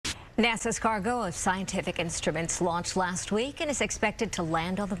NASA's cargo of scientific instruments launched last week and is expected to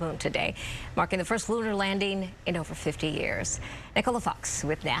land on the moon today, marking the first lunar landing in over 50 years. Nicola Fox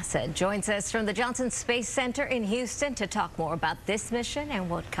with NASA joins us from the Johnson Space Center in Houston to talk more about this mission and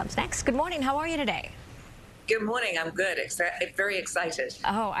what comes next. Good morning. How are you today? Good morning. I'm good. Very excited.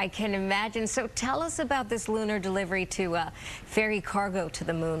 Oh, I can imagine. So tell us about this lunar delivery to ferry cargo to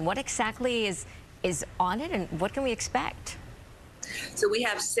the moon. What exactly is on it and what can we expect? So we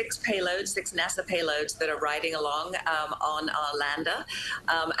have six NASA payloads that are riding along on our lander,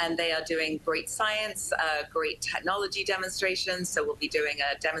 and they are doing great science, great technology demonstrations. So we'll be doing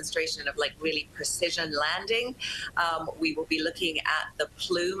a demonstration of really precision landing. We will be looking at the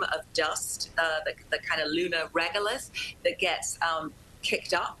plume of dust, the kind of lunar regolith that gets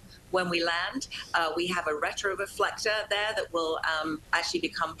kicked up when we land. We have a retroreflector there that will actually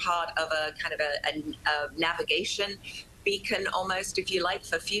become part of a kind of a navigation beacon almost, if you like,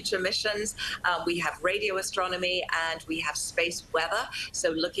 for future missions. We have radio astronomy and we have space weather. So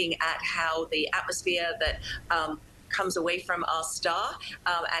looking at how the atmosphere that comes away from our star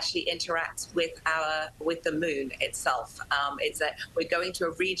actually interacts with the moon itself. We're going to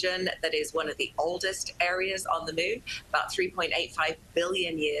a region that is one of the oldest areas on the moon, about 3.85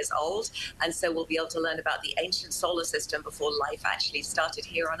 billion years old, and so we'll be able to learn about the ancient solar system before life actually started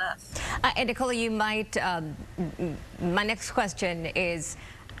here on Earth. And Nicola, you might. My next question is,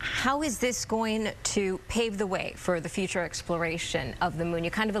 how is this going to pave the way for the future exploration of the moon?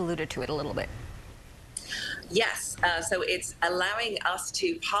 You kind of alluded to it a little bit. Yes, so it's allowing us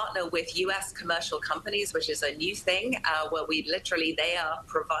to partner with U.S. commercial companies, which is a new thing, where they are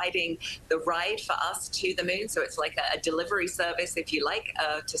providing the ride for us to the moon. So it's like a delivery service, if you like,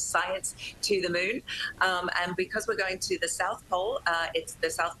 to science to the moon. And because we're going to the South Pole, it's the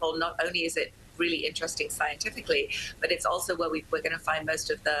South Pole. Not only is it really interesting scientifically, but it's also where we're going to find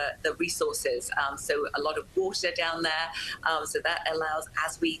most of the resources. So a lot of water down there. So that allows,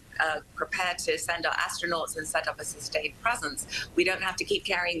 as we prepare to send our astronauts and set up a sustained presence, we don't have to keep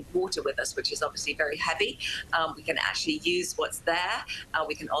carrying water with us, which is obviously very heavy. We can actually use what's there.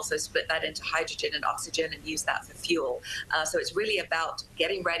 We can also split that into hydrogen and oxygen and use that for fuel. So it's really about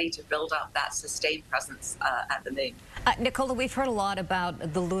getting ready to build up that sustained presence at the moon. Nicola, we've heard a lot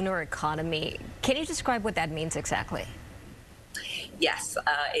about the lunar economy. Can you describe what that means exactly? Yes,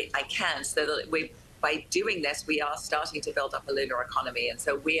 I can. So that by doing this, we are starting to build up a lunar economy. And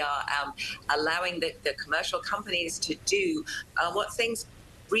so we are allowing the commercial companies to do what things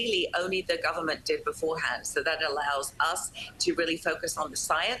really only the government did beforehand. So that allows us to really focus on the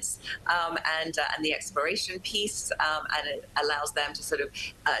science and the exploration piece, and it allows them to sort of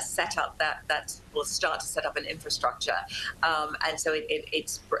set up that will start to set up an infrastructure. And so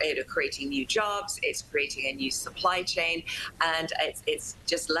it's creating new jobs, it's creating a new supply chain, and it's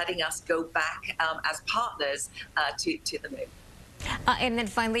just letting us go back as partners to the moon. And then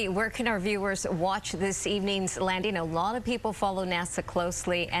finally, where can our viewers watch this evening's landing? A lot of people follow NASA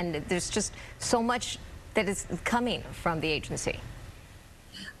closely, and there's just so much that is coming from the agency.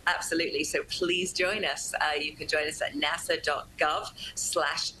 Absolutely. So please join us. You can join us at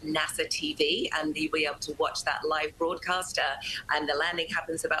nasa.gov/NASATV, and you'll be able to watch that live broadcast. And the landing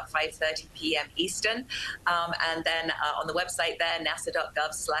happens about 5:30 p.m. Eastern. And then on the website there,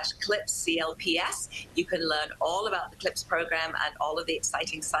 nasa.gov/CLPS, you can learn all about the CLIPS program and all of the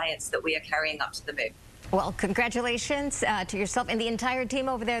exciting science that we are carrying up to the moon. Well, congratulations to yourself and the entire team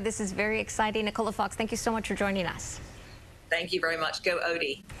over there. This is very exciting. Nicola Fox, thank you so much for joining us. Thank you very much. Go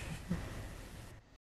Odie.